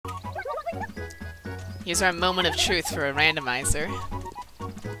Here's our moment of truth for a randomizer.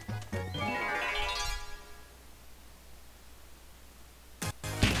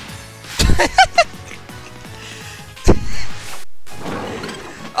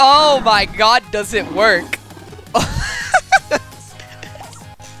 Oh my god, does it work?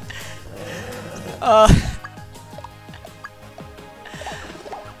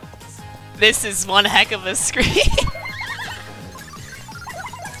 This is one heck of a screen.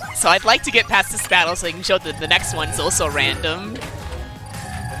 So I'd like to get past this battle so I can show that the next one's also random.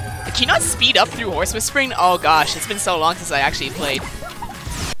 Can you not speed up through Horse Whispering? Oh gosh, it's been so long since I actually played.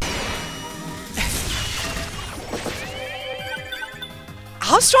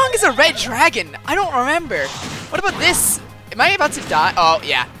 How strong is a red dragon? I don't remember. What about this? Am I about to die? Oh,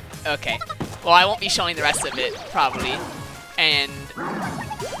 yeah. Okay. Well, I won't be showing the rest of it, probably. And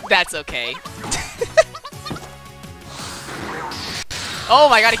that's okay. Oh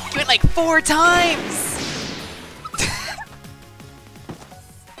my god, it went like 4 times!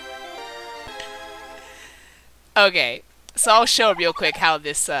 Okay, so I'll show real quick how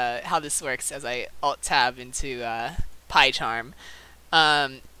this works as I Alt-Tab into PyCharm.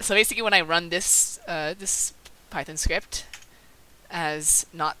 So basically when I run this this Python script as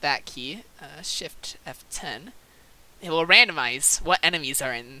not that key, Shift F10, it will randomize what enemies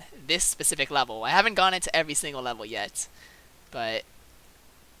are in this specific level. I haven't gone into every single level yet, but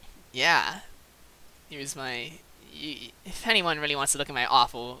yeah, here's my... If anyone really wants to look at my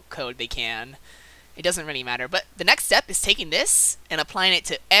awful code, they can. It doesn't really matter. But the next step is taking this and applying it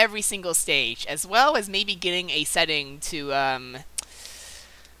to every single stage, as well as maybe getting a setting to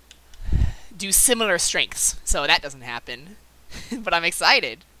do similar strengths. So that doesn't happen. But I'm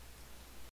excited.